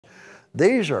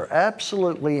These are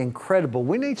absolutely incredible.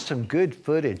 We need some good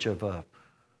footage of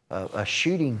a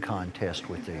shooting contest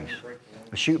with these.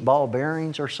 Shoot ball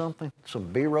bearings or something, some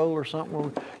B-roll or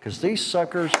something, because these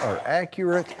suckers are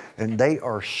accurate and they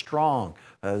are strong.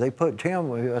 They put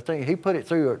Tim, I think he put it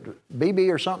through a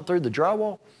BB or something through the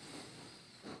drywall.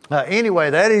 Anyway,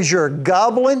 that is your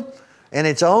Goblin, and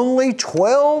it's only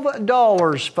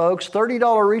 $12, folks.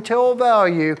 $30 retail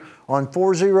value on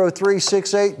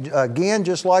 40368. Again,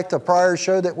 just like the prior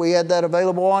show that we had that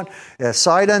available on,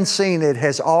 sight unseen, it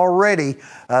has already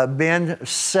been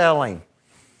selling.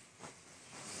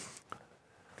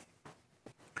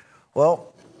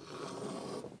 Well,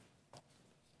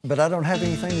 but I don't have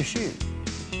anything to shoot.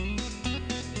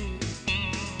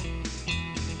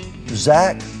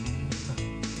 Zach?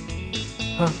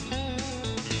 Huh?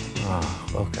 Oh,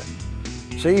 okay.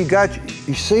 See, you've got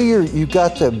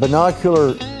the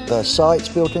binocular sights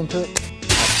built into it?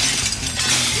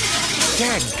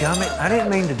 Dadgummit, I didn't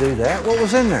mean to do that. What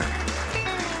was in there?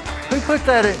 Who put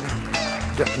that in?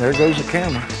 There goes the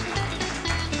camera.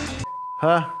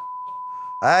 Huh?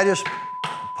 I just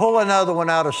pull another one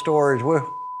out of storage.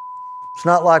 It's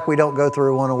not like we don't go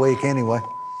through one a week anyway.